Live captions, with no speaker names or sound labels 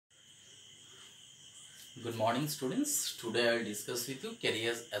Good morning, students. Today I will discuss with you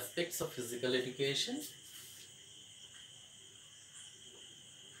career aspects of physical education.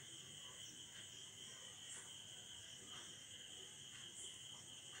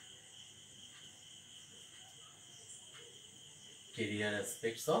 Career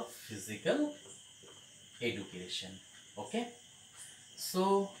aspects of physical education. Okay.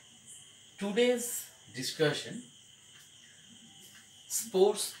 So today's discussion,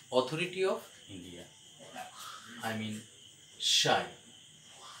 Sports Authority of India. I mean SHI.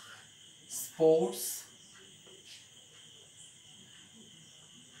 Sports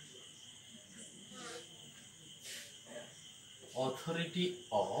Authority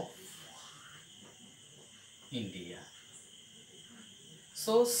of India.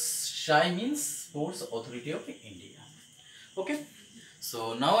 So SHI means Sports Authority of India. Okay.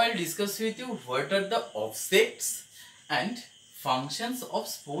 So now I'll discuss with you what are the objects and functions of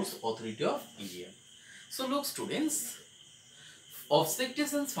Sports Authority of India. So look students,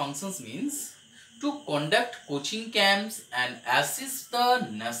 objectives and functions means to conduct coaching camps and assist the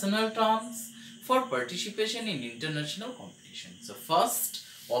national teams for participation in international competition. So first,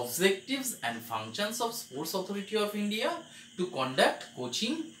 objectives and functions of Sports Authority of India to conduct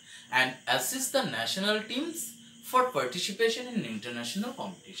coaching and assist the national teams for participation in international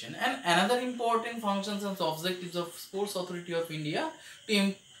competition. And another important functions and objectives of Sports Authority of India to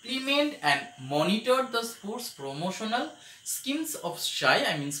implement and monitor the sports promotional schemes of SHI,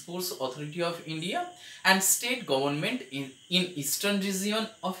 I mean Sports Authority of India, and state government in eastern region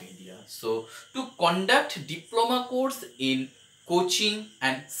of India. So to conduct diploma course in coaching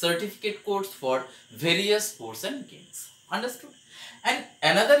and certificate course for various sports and games. Understood? And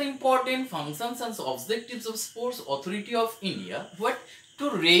another important functions and objectives of Sports Authority of India, what? To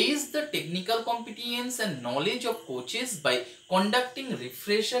raise the technical competence and knowledge of coaches by conducting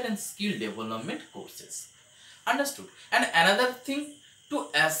refresher and skill development courses. Understood? And another thing, to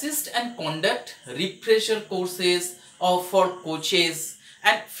assist and conduct refresher courses for coaches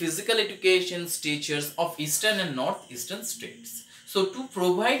and physical education teachers of eastern and northeastern states. So to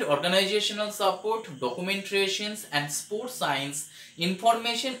provide organizational support, documentations and sports science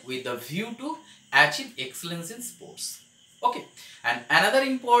information with a view to achieve excellence in sports. Okay, and another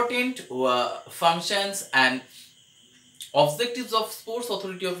important functions and objectives of Sports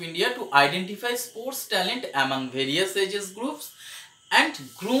Authority of India to identify sports talent among various ages groups and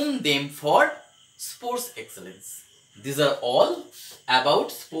groom them for sports excellence. These are all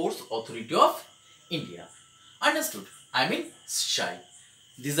about Sports Authority of India. Understood? I mean SHI.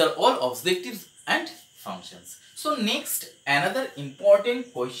 These are all objectives and functions. So next, another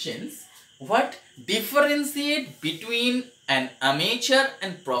important questions. What differentiate between an amateur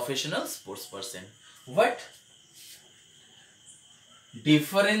and professional sports person? What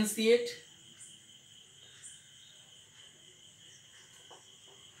differentiate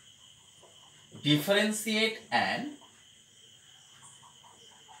an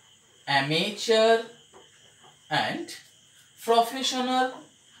amateur and professional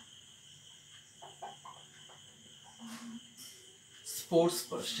sports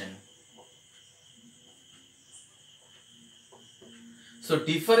person? So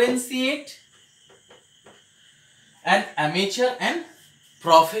differentiate an amateur and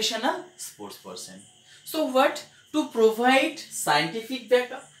professional sports person. So what? To provide scientific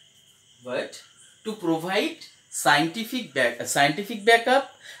backup. What? To provide scientific backup. Scientific backup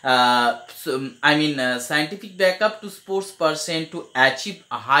to sports person to achieve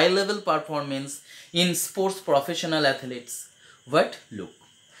a high level performance in sports professional athletes. What? Look,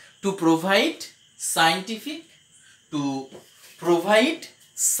 to provide scientific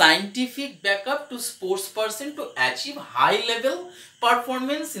backup to sports person to achieve high level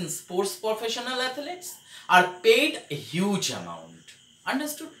performance in sports professional athletes are paid a huge amount.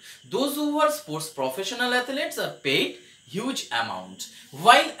 Understood? Those who are sports professional athletes are paid huge amount,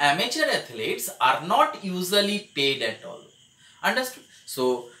 while amateur athletes are not usually paid at all. Understood?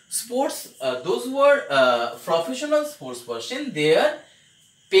 So those who are professional sports person, they are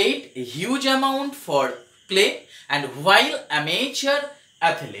paid a huge amount for play, and while amateur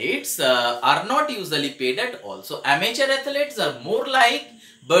athletes are not usually paid at all. So amateur athletes are more like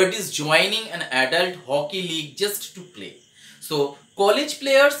birdies joining an adult hockey league just to play. So college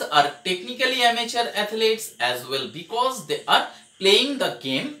players are technically amateur athletes as well, because they are playing the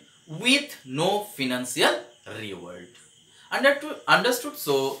game with no financial reward. Understood?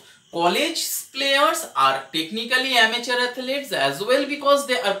 So college players are technically amateur athletes as well, because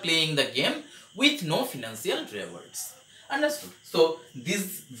they are playing the game with no financial rewards. Understood? So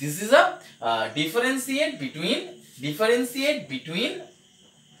this is a differentiate between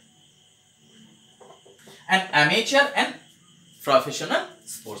an amateur and professional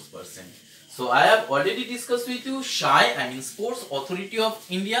sports person. So I have already discussed with you SHI, I mean Sports Authority of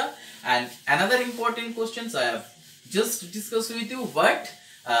India, and another important questions I have just discussed with you, what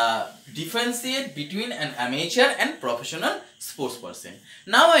differentiate between an amateur and professional sports person.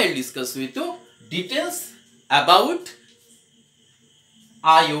 Now I will discuss with you details about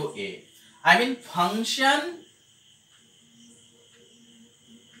IOA, I mean functions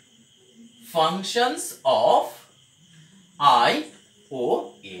of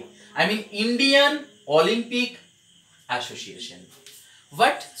IOA, I mean Indian Olympic Association.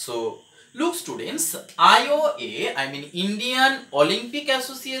 What? So look students, IOA, I mean Indian Olympic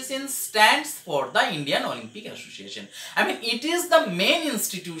Association stands for the Indian Olympic Association. I mean it is the main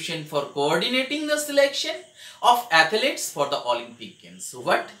institution for coordinating the selection of athletes for the Olympic Games. So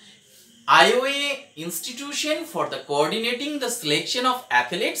what? IOA institution for the coordinating the selection of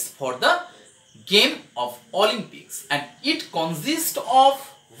athletes for the game of Olympics, and it consists of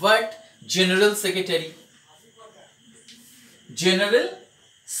what? General Secretary,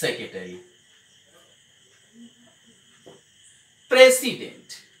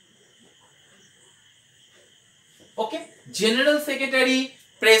 President, okay, General Secretary,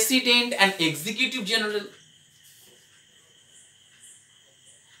 President, and Executive General.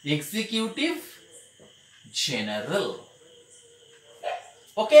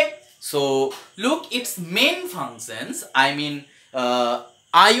 Okay, so look, its main functions, I mean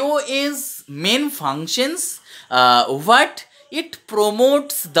IOA's main functions, what? It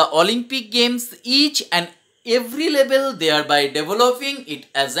promotes the Olympic Games each and every level, thereby developing it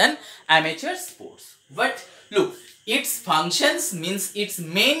as an amateur sports. But look, its functions means its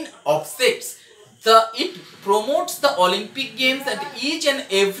main objects. It promotes the Olympic Games at each and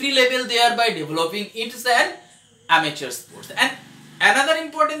every level, thereby developing it as an amateur sports. And another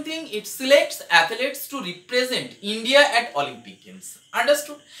important thing, it selects athletes to represent India at Olympic Games.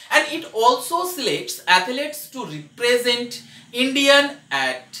 Understood? And it also selects athletes to represent India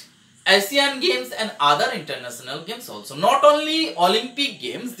at Asian Games and other international games also. Not only Olympic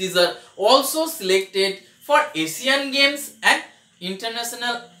Games, these are also selected for Asian Games and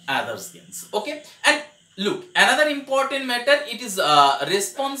international others games. Okay, and look, another important matter, it is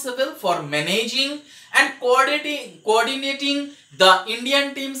responsible for managing and coordinating the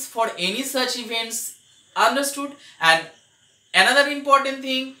Indian teams for any such events. Understood? And another important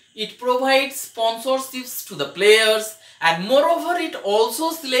thing, it provides sponsorships to the players, and moreover it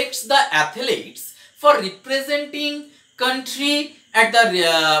also selects the athletes for representing country at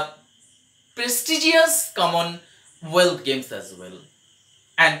the prestigious Commonwealth Games as well.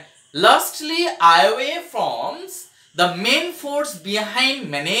 And lastly, IOA forms the main force behind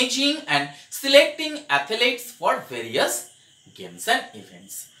managing and selecting athletes for various games and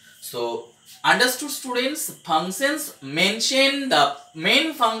events. So understood students, functions mention the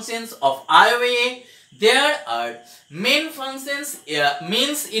main functions of IOA. There are main functions,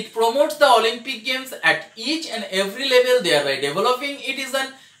 means it promotes the Olympic Games at each and every level, thereby developing it is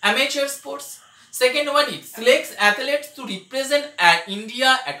an amateur sports. Second one, it selects athletes to represent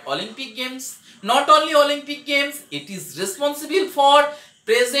India at Olympic Games. Not only Olympic Games, it is responsible for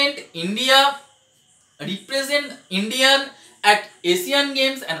represent Indian at Asian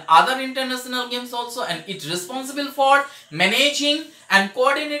Games and other international games also, and it's responsible for managing and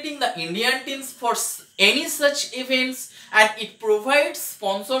coordinating the Indian teams for any such events, and it provides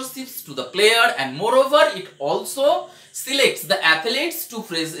sponsorships to the player, and moreover it also selects the athletes to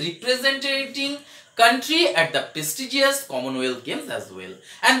representing country at the prestigious Commonwealth Games as well.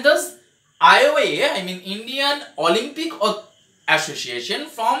 And thus IOA, I mean Indian Olympic Association,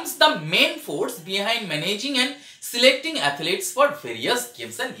 forms the main force behind managing and selecting athletes for various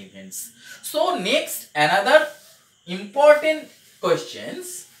games and events. So next, another important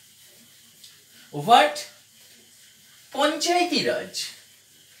questions, what? Panchayati Raj.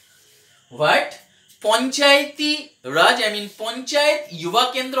 What? Panchayati Raj, I mean Panchayat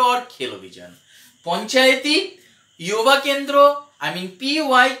Yuva Kendra or Khel Abhijan. Panchayati Yuva Kendra, I mean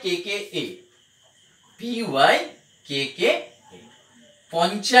PYKKA. PYKKA.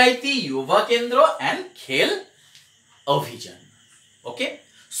 Panchayati Yuva Kendra and Khel Abhijan. Okay.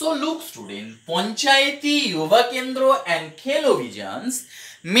 So look student, Panchayati Yuva Kendra and Khel Abhijans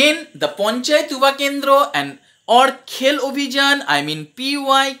mean the Panchayat Yuva Kendra and or Khel Abhijan, I mean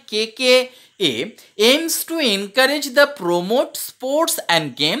PYKKA, aims to encourage the promote sports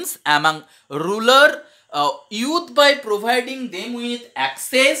and games among rural youth by providing them with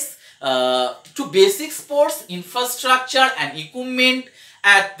access to basic sports infrastructure and equipment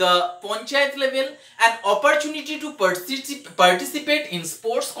at the Panchayat level, an opportunity to participate in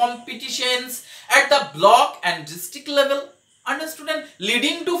sports competitions at the block and district level. Understood? And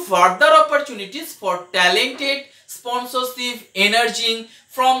leading to further opportunities for talented sponsorship emerging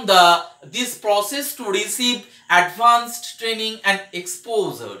from this process to receive advanced training and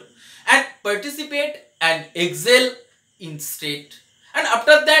exposure and participate and excel in state. And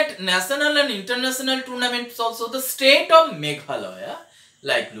after that, national and international tournaments also. The state of Meghalaya,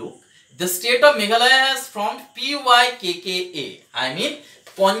 like look, the state of Meghalaya has formed PYKKA. I mean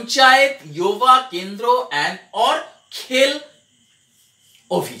Panchayat Yuva Kendra and or Khel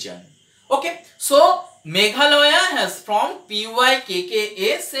Abhijan. Okay, so Meghalaya has formed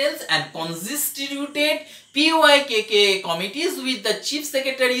PYKKA cells and constituted PYKKA committees with the chief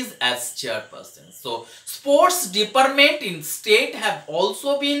secretaries as chairpersons. So sports department in state have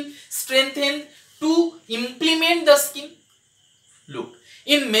also been strengthened to implement the scheme. Look,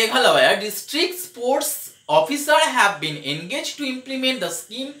 in Meghalaya, district sports officers have been engaged to implement the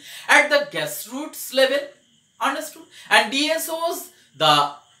scheme at the grassroots level. Understood? And DSOs,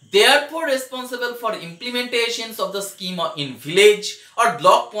 therefore responsible for implementations of the scheme in village or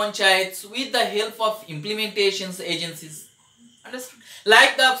block panchayats with the help of implementations agencies. Understood?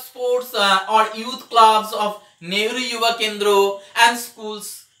 Like the sports or youth clubs of Nehru Yuva Kendra and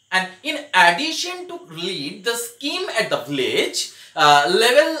schools. And in addition to lead the scheme at the village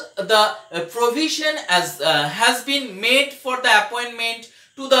level, the provision has been made for the appointment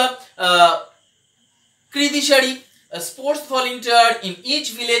to the Kridishari, a sports volunteer in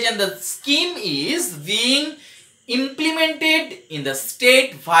each village, and the scheme is being implemented in the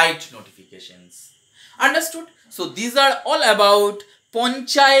state-wide notifications. Understood? So these are all about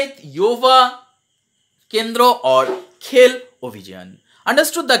Panchayat Yuva Kendra or Khel Abhijan.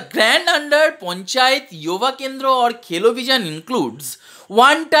 Understood? The grant under Panchayat Yuva Kendra or Khel Abhijan includes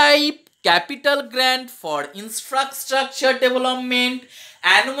one type capital grant for infrastructure development,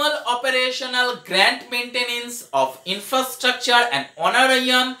 annual operational grant maintenance of infrastructure and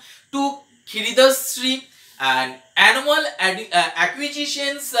honorarium to Khiridasri, and annual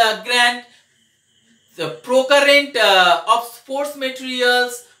acquisitions grant, the procurement of sports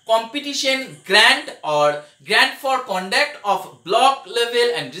materials, competition grant or grant for conduct of block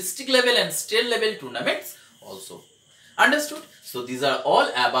level and district level and state level tournaments also. Understood? So these are all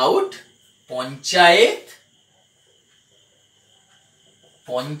about Panchayat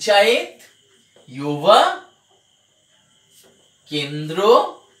Yuva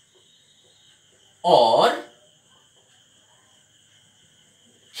Kendra or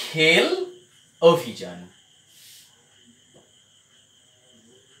Khel Abhijan.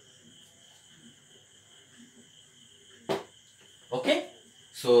 Okay,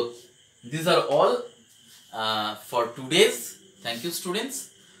 so these are all for today's. Thank you, students.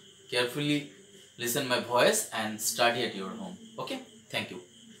 Carefully listen my voice and study at your home. Okay, thank you.